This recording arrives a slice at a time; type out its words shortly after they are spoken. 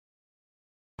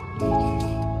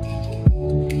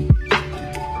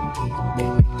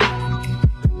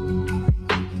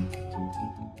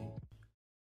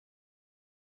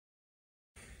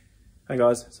Hey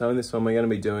guys, so in this one we're going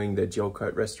to be doing the gel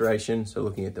coat restoration, so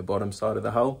looking at the bottom side of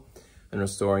the hull and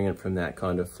restoring it from that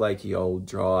kind of flaky old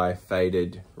dry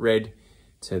faded red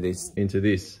to this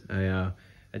a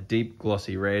deep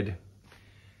glossy red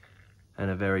and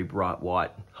a very bright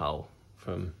white hull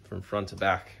from front to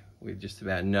back with just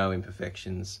about no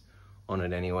imperfections on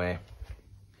it anywhere.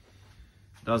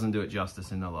 Doesn't do it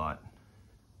justice in the light.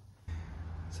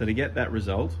 So to get that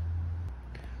result,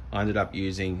 I ended up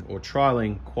using or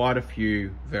trialing quite a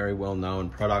few very well-known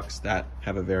products that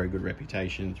have a very good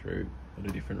reputation through a lot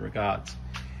of different regards.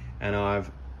 And I've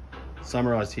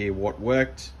summarized here what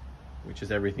worked, which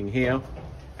is everything here,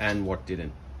 and what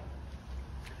didn't.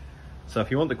 So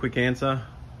if you want the quick answer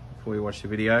before you watch the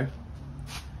video,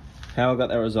 how I got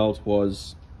that result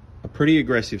was a pretty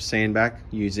aggressive sandback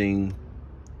using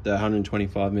the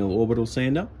 125mm orbital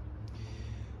sander.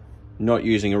 Not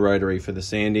using a rotary for the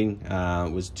sanding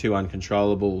was too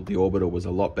uncontrollable. The orbital was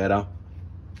a lot better.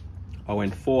 I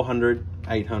went 400,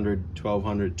 800,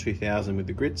 1200, 2000 with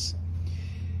the grits.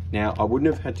 Now, I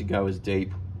wouldn't have had to go as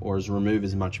deep or remove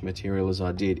as much material as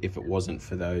I did if it wasn't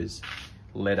for those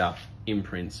letter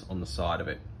imprints on the side of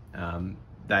it.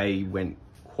 They went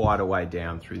quite a way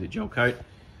down through the gel coat,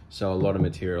 so a lot of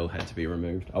material had to be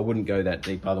removed. I wouldn't go that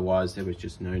deep, otherwise there was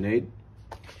just no need.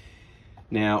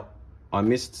 Now, I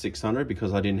missed 600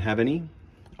 because I didn't have any.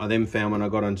 I then found when I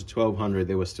got onto 1200,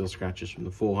 there were still scratches from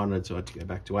the 400, so I had to go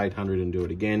back to 800 and do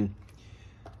it again.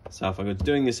 So if I was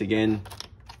doing this again,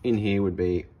 in here would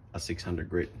be a 600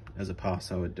 grit as a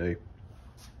pass I would do.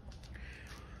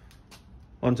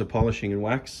 Onto polishing and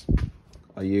wax.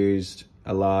 I used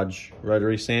a large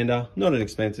rotary sander, not an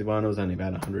expensive one, it was only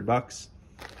about 100 bucks.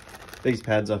 These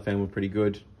pads I found were pretty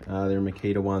good. They're a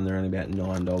Makita one, they're only about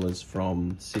 $9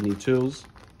 from Sydney Tools.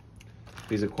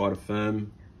 These are quite a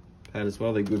firm pad as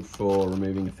well. They're good for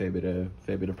removing a fair bit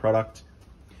of product.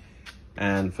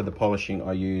 And for the polishing,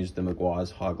 I used the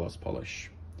Meguiars high gloss polish.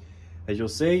 As you'll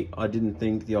see, I didn't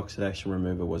think the oxidation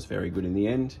remover was very good in the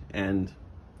end, and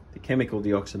the chemical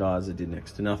deoxidizer did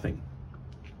next to nothing.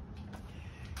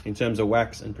 In terms of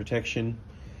wax and protection,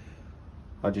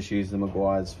 I just used the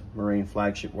Meguiars Marine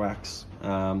Flagship Wax.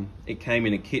 It came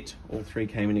in a kit. All three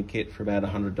came in a kit for about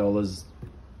 $100.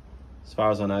 As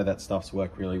far as I know, that stuff's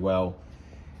worked really well.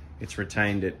 It's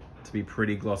retained it to be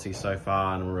pretty glossy so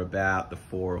far, and we're about the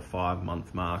 4 or 5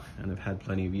 month mark and have had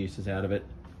plenty of uses out of it.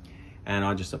 And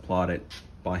I just applied it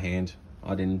by hand.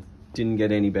 I didn't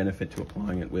get any benefit to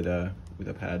applying it with a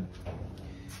pad.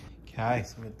 Okay,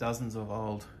 so we've got dozens of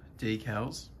old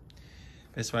decals.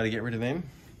 Best way to get rid of them: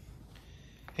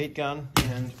 heat gun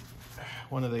and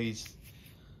one of these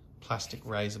plastic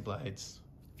razor blades.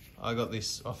 I got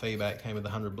this off eBay, it came with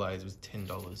 100 blades, it was $10.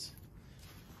 So,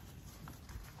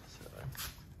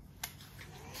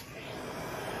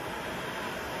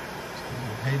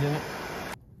 just heat in it.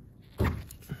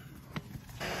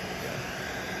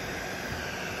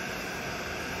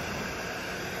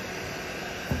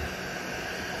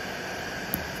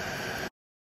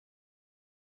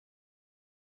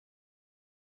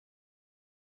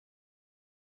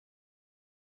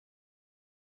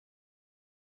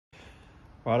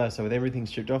 Righto, so with everything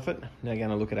stripped off it, now going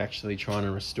to look at actually trying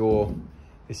to restore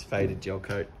this faded gel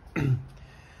coat.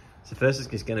 So first it's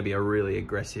just going to be a really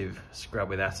aggressive scrub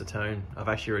with acetone. I've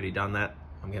actually already done that.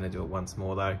 I'm going to do it once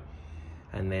more though.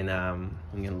 And then I'm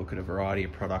going to look at a variety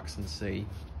of products and see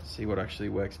what actually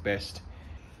works best.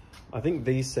 I think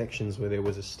these sections where there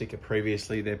was a sticker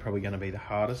previously, they're probably going to be the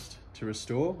hardest to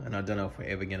restore. And I don't know if we're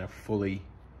ever going to fully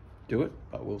do it,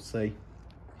 but we'll see.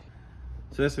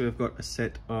 So first we've got a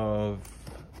set of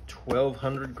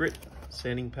 1200 grit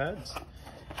sanding pads.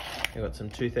 We've got some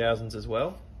 2000s as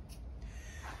well.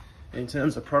 In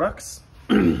terms of products,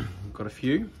 we've got a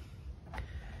few.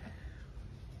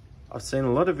 I've seen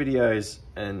a lot of videos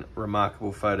and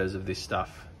remarkable photos of this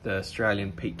stuff. The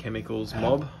Australian Peak Chemicals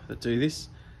mob that do this.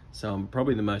 So I'm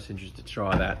probably the most interested to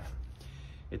try that.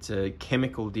 It's a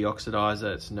chemical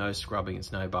deoxidizer. It's no scrubbing,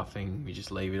 it's no buffing. You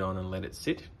just leave it on and let it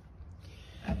sit.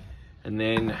 And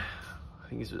then I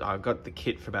think I got the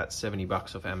kit for about 70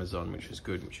 bucks off Amazon, which was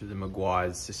good, which was a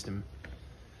Meguiars system.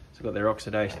 So I've got their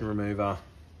oxidation remover,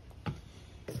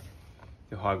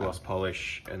 their high gloss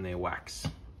polish, and their wax.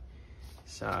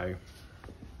 So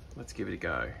let's give it a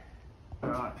go. All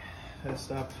right,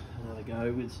 first up, another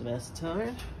go with some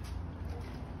acetone.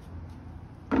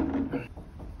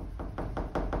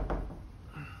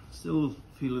 Still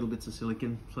a few little bits of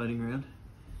silicone floating around.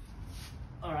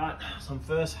 All right, so I'm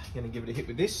first going to give it a hit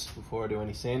with this before I do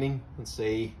any sanding and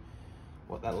see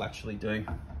what that'll actually do.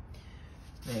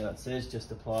 Now it says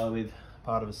just apply with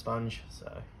part of a sponge,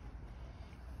 so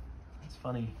it's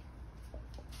funny.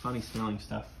 funny smelling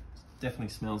stuff. Definitely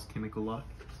smells chemical-like.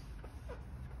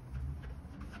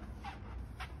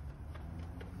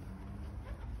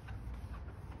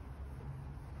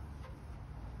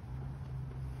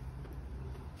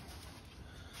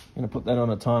 I'm gonna put that on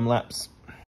a time lapse.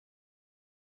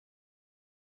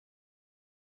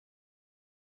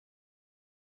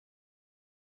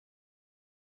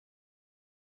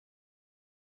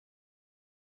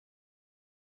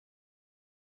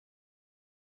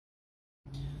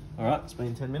 All right, it's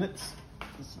been 10 minutes.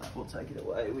 So we'll take it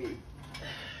away with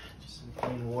just some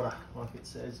clean water, like it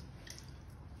says.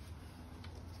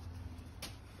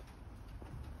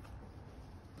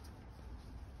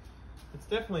 It's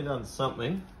definitely done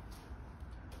something.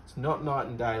 It's not night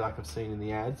and day like I've seen in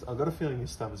the ads. I've got a feeling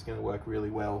this stuff is going to work really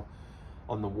well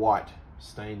on the white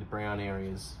stained brown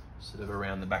areas, sort of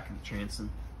around the back of the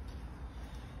transom.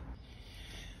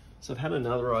 So I've had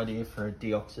another idea for a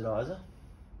deoxidizer.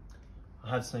 I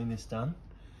have seen this done,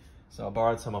 so I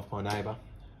borrowed some off my neighbour.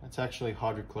 It's actually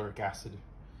hydrochloric acid,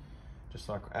 just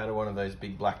like out of one of those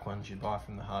big black ones you buy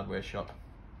from the hardware shop.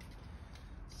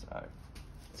 So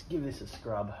let's give this a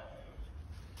scrub.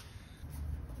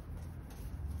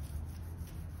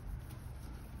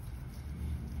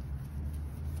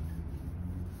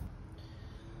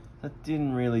 That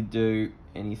didn't really do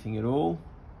anything at all.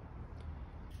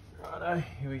 Righto,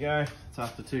 here we go. It's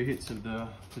after 2 hits of the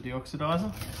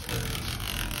deoxidizer.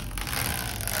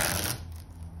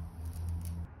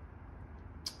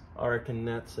 I reckon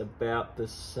that's about the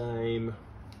same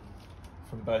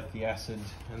from both the acid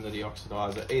and the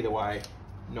deoxidizer. Either way,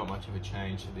 not much of a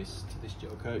change to this gel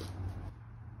coat.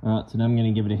 All right, so now I'm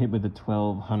going to give it a hit with the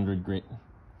 1200 grit.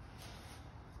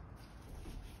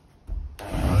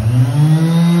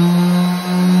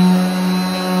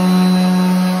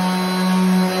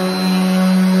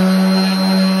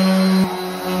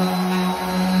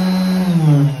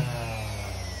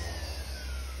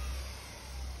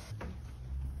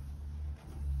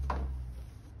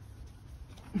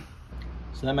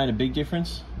 So that made a big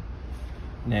difference.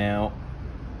 Now,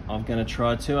 I'm going to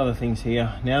try 2 other things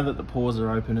here. Now that the pores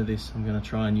are open to this, I'm going to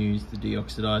try and use the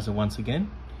deoxidizer once again.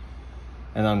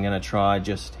 And I'm going to try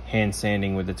just hand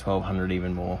sanding with the 1200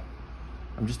 even more.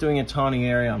 I'm just doing a tiny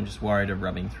area, I'm just worried of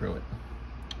rubbing through it.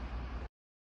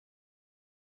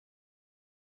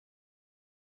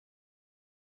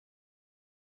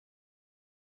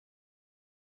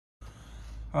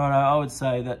 Alright, I would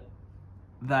say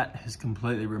that has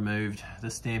completely removed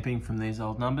the stamping from these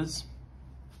old numbers.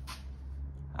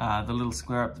 The little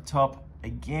square up the top,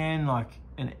 again, like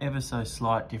an ever so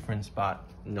slight difference, but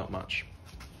not much.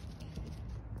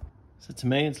 So to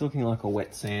me, it's looking like a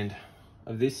wet sand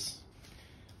of this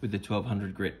with the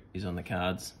 1200 grit is on the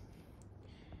cards.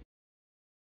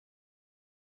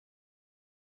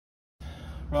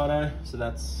 Righto, so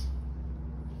that's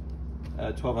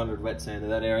 1200 wet sand of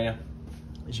that area.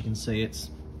 As you can see, it's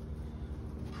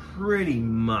pretty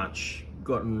much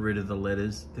gotten rid of the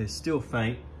letters. They're still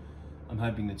faint. I'm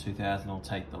hoping the 2000 will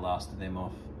take the last of them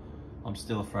off. I'm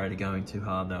still afraid of going too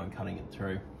hard though and cutting it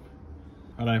through.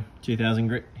 Righto, 2000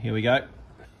 grit, here we go.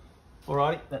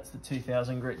 Alrighty, that's the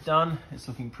 2000 grit done. It's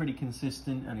looking pretty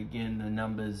consistent, and again, the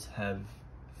numbers have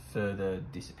further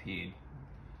disappeared.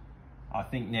 I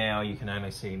think now you can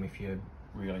only see them if you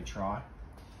really try.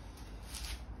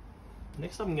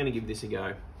 Next up, I'm going to give this a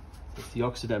go. It's the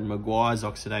Meguiars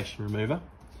oxidation remover.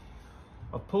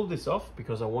 I've pulled this off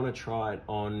because I want to try it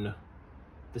on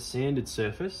the sanded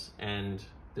surface and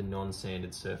the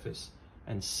non-sanded surface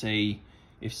and see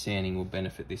if sanding will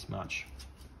benefit this much.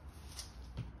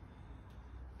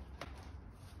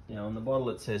 Now on the bottle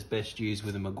it says best used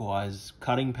with a Meguiars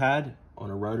cutting pad on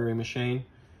a rotary machine.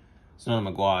 It's not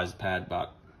a Meguiars pad,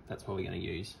 but that's what we're going to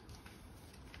use.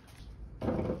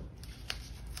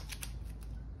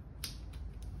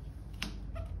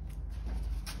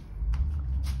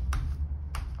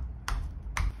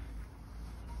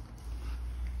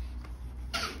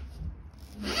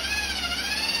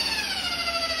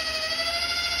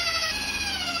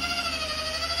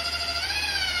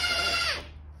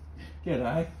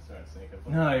 G'day. Sorry, sneak up.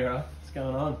 No, you're right. What's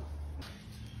going on?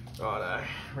 Righto,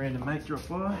 random mate drop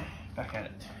by. Back at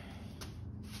it.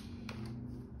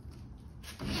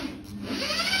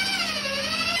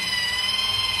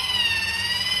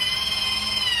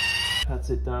 That's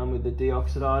it done with the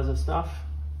deoxidizer stuff.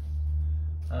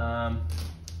 That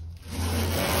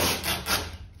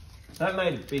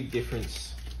made a big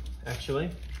difference,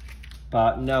 actually,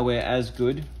 but nowhere as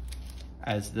good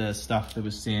as the stuff that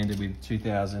was sanded with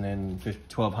 2000 and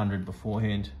 1200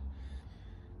 beforehand.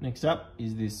 Next up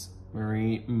is this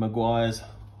Meguiars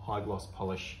high gloss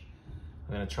polish.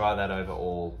 I'm going to try that over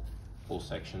all all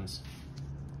sections.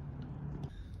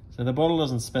 So the bottle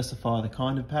doesn't specify the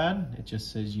kind of pad, it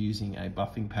just says using a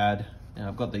buffing pad. Now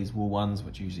I've got these wool ones,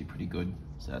 which are usually pretty good,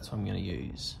 so that's what I'm going to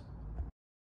use.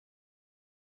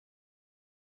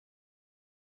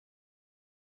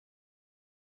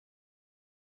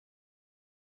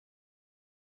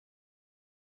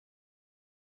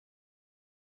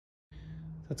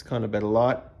 That's kind of better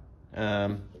light.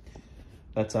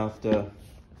 That's after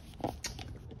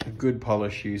a good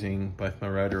polish using both my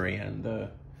rotary and the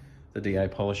DA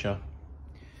polisher.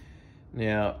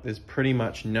 Now, there's pretty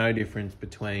much no difference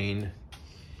between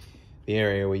the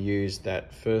area we used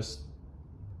that first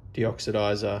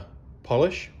deoxidizer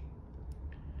polish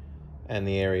and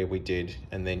the area we did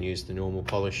and then used the normal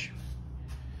polish.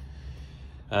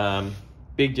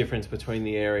 Big difference between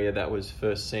the area that was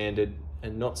first sanded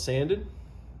and not sanded,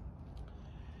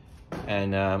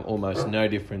 and almost no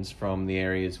difference from the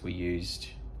areas we used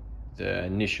the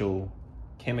initial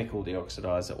chemical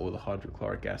deoxidizer or the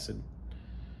hydrochloric acid.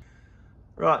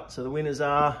 Right, so the winners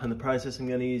are, and the process I'm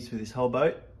going to use for this whole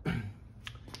boat.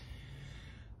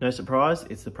 No surprise,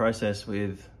 it's the process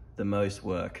with the most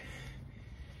work.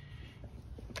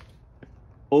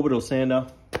 Orbital sander,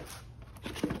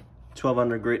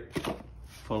 1200 grit,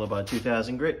 followed by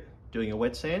 2000 grit, doing a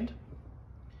wet sand.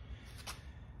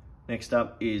 Next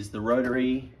up is the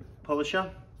rotary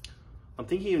polisher. I'm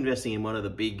thinking of investing in one of the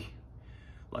big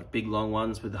long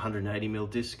ones with the 180mm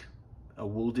disc, a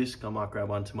wool disc. I might grab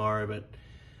one tomorrow, but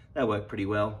that worked pretty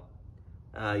well.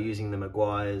 Using the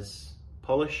Meguiars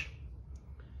polish.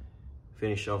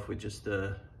 Finish off with just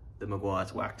the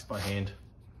Meguiars wax by hand.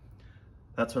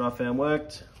 That's what I found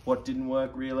worked. What didn't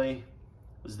work really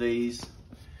was these.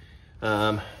 You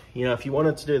know, if you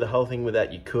wanted to do the whole thing with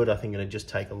that, you could. I think it'd just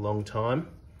take a long time.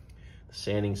 The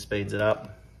sanding speeds it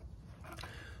up.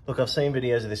 Look, I've seen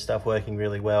videos of this stuff working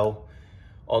really well.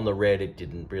 On the red, it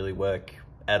didn't really work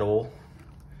at all.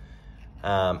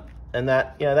 And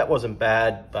that, you know, that wasn't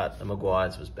bad, but the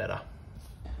Meguiars was better.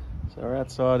 So we're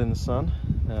outside in the sun.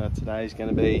 Today's going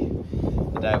to be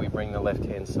the day we bring the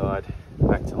left-hand side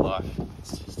back to life.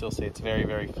 Still see it's very,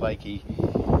 very flaky.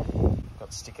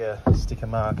 Got sticker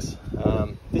marks.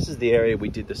 This is the area we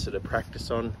did the sort of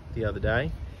practice on the other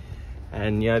day.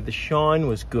 And, you know, the shine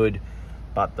was good,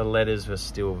 but the letters were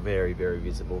still very, very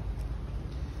visible.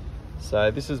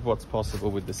 So this is what's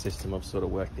possible with the system I've sort of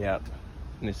worked out.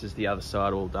 And this is the other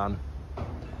side all done.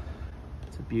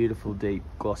 It's a beautiful, deep,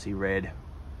 glossy red.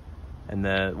 And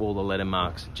all the letter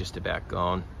marks are just about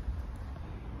gone.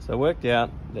 So I worked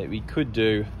out that we could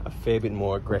do a fair bit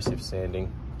more aggressive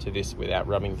sanding to this without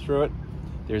rubbing through it.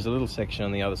 There's a little section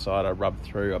on the other side I rubbed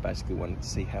through. I basically wanted to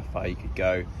see how far you could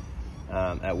go.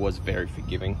 It was very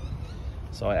forgiving.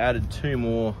 So I added a few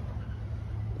more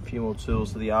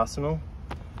tools to the arsenal.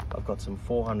 I've got some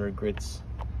 400 grits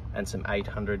and some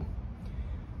 800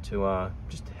 to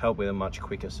just help with a much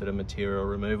quicker sort of material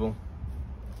removal.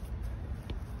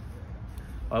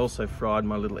 I also fried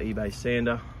my little eBay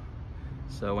sander,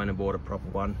 so I went and bought a proper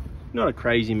one. Not a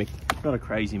crazy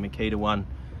Makita one,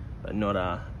 but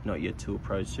not your Tool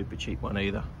Pro super cheap one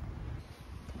either.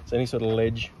 So any sort of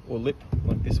ledge or lip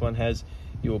like this one has,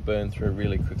 you will burn through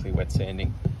really quickly wet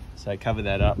sanding. So cover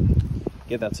that up,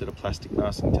 get that sort of plastic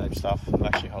masking tape stuff. It'll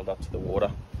actually hold up to the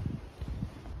water.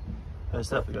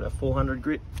 First up, we've got a 400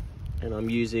 grit, and I'm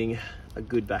using a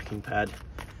good backing pad.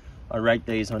 I rate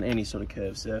these on any sort of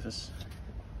curved surface.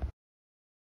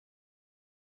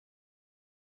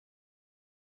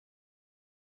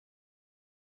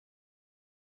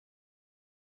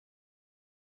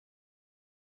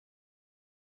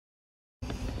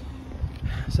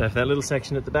 So for that little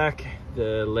section at the back,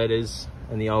 the letters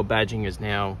and the old badging is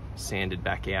now sanded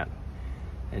back out.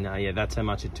 And yeah, that's how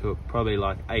much it took. Probably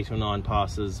like 8 or 9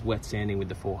 passes wet sanding with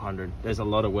the 400. There's a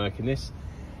lot of work in this.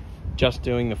 Just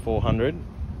doing the 400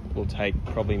 will take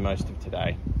probably most of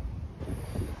today.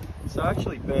 So I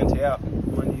actually burnt out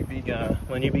my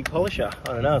new big polisher.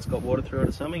 I don't know, it's got water through it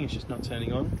or something. It's just not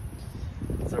turning on.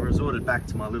 So I resorted back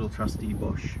to my little trusty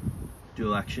Bosch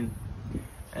dual action.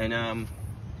 And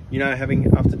you know,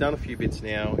 after done a few bits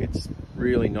now, it's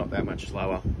really not that much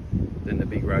slower than the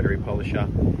big rotary polisher.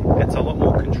 It's a lot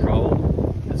more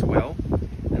control as well,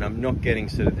 and I'm not getting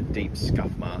sort of the deep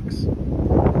scuff marks.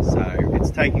 So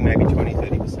it's taking maybe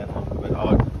 20–30% longer, but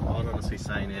I'd honestly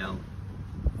say now,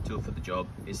 tool for the job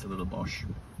is the little Bosch.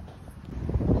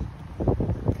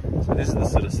 So this is the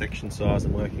sort of section size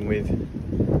I'm working with.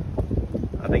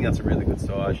 I think that's a really good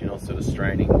size. You're not sort of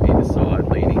straining either side,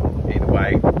 leaning either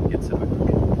way. Get sort of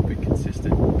a good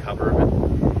consistent cover of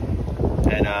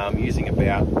it. And I'm using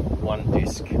about 1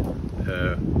 disc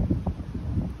per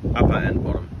upper and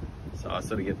bottom. So I I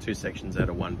sort of get 2 sections out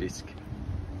of 1 disc.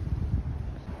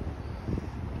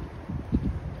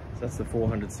 So that's the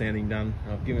 400 sanding done.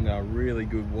 I've given it a really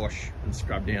good wash and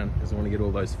scrub down because I want to get all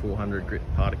those 400 grit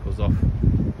particles off.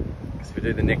 Because if we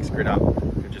do the next grit up,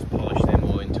 we'll just polish them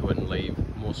all into it and leave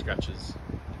more scratches.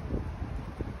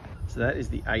 So that is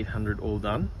the 800 all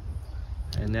done.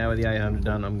 And now with the 800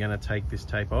 done, I'm going to take this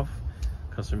tape off,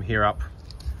 because from here up,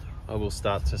 I will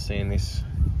start to sand this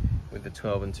with the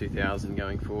 12 and 2000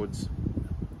 going forwards.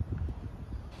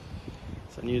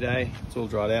 So new day, it's all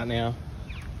dried out now.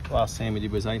 Last sand we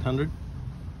did was 800.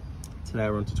 Today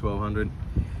we're on to 1200.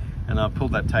 And I've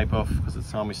pulled that tape off because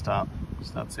it's time we start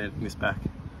sanding this back.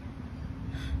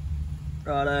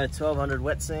 Righto, 1200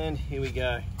 wet sand, here we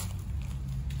go.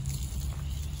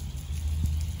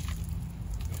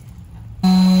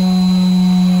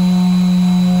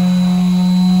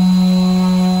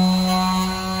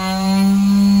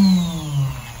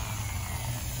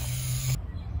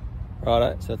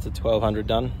 Righto, so that's a 1200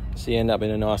 done. So you end up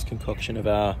in a nice concoction of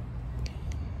our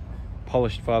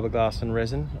polished fiberglass and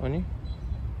resin on you.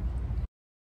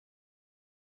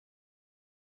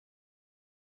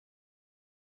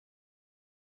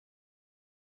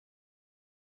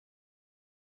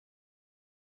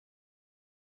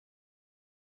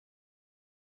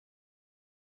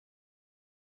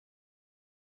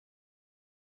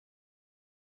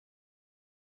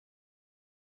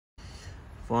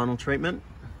 Final treatment.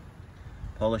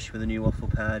 Polish with a new waffle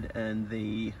pad and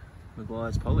the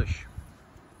Meguiars polish.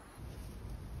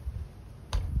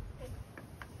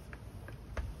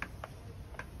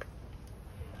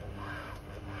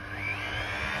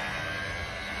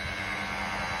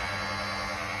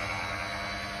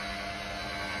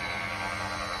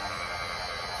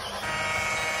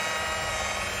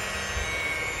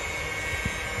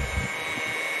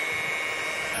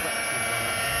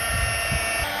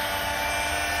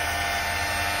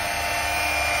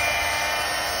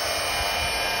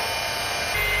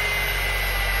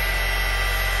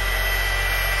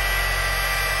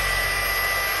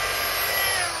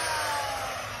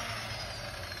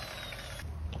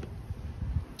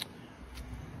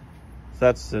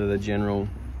 That's sort of the general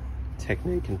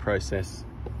technique and process.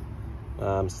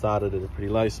 Started at a pretty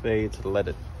low speed, sort of let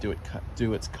it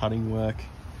do its cutting work,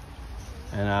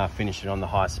 and finish it on the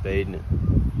high speed, and it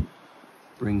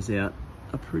brings out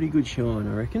a pretty good shine,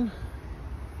 I reckon.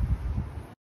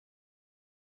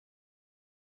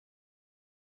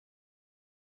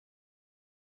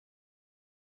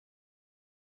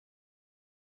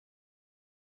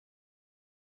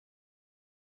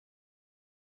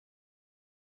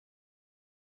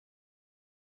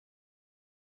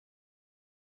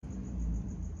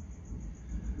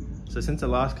 So since the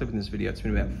last clip in this video, it's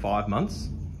been about 5 months.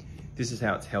 This is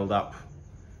how it's held up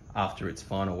after its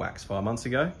final wax 5 months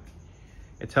ago.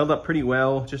 It's held up pretty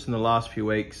well. Just in the last few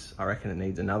weeks, I reckon it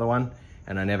needs another one,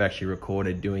 and I never actually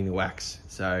recorded doing the wax.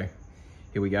 So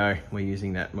here we go. We're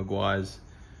using that Meguiars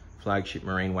flagship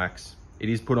marine wax. It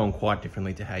is put on quite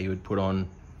differently to how you would put on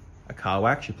a car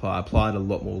wax. You apply it a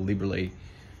lot more liberally.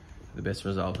 The best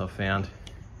result I've found.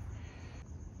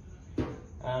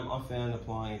 I found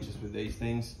applying it just with these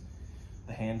things,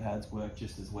 the hand pads work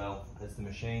just as well as the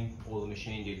machine. All the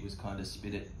machine did was kind of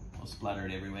spit it or splatter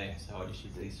it everywhere, so I just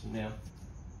use these from now.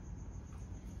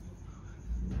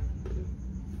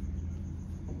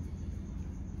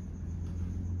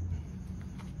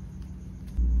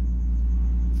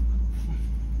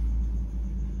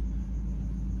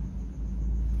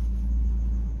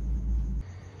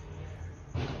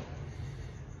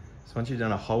 So once you've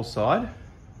done a whole side,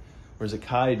 whereas a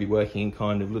car you'd be working in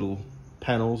kind of little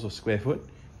panels or square foot,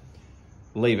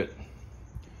 leave it.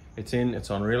 It's in, it's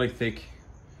on really thick.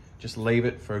 Just leave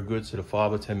it for a good sort of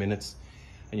 5 or 10 minutes,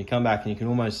 and you come back and you can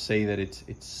almost see that it's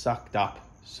sucked up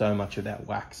so much of that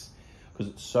wax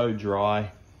because it's so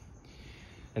dry.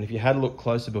 And if you had a look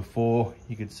closer before,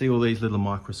 you could see all these little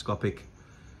microscopic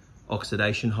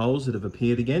oxidation holes that have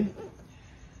appeared again,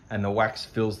 and the wax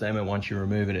fills them, and once you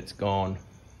remove it, it's gone.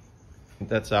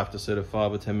 That's after sort of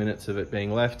 5 or 10 minutes of it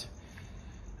being left.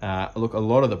 Look, a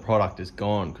lot of the product is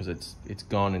gone because it's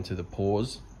gone into the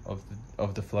pores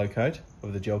of the flow coat,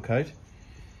 of the gel coat.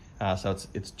 So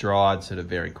it's dried sort of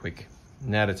very quick.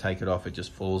 Now to take it off, it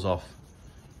just falls off.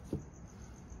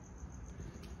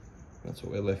 That's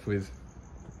what we're left with.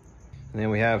 And then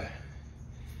we have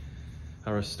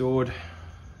a restored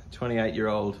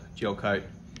 28-year-old gel coat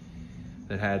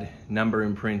that had number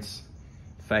imprints,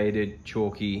 faded,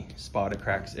 chalky, spider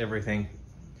cracks, everything.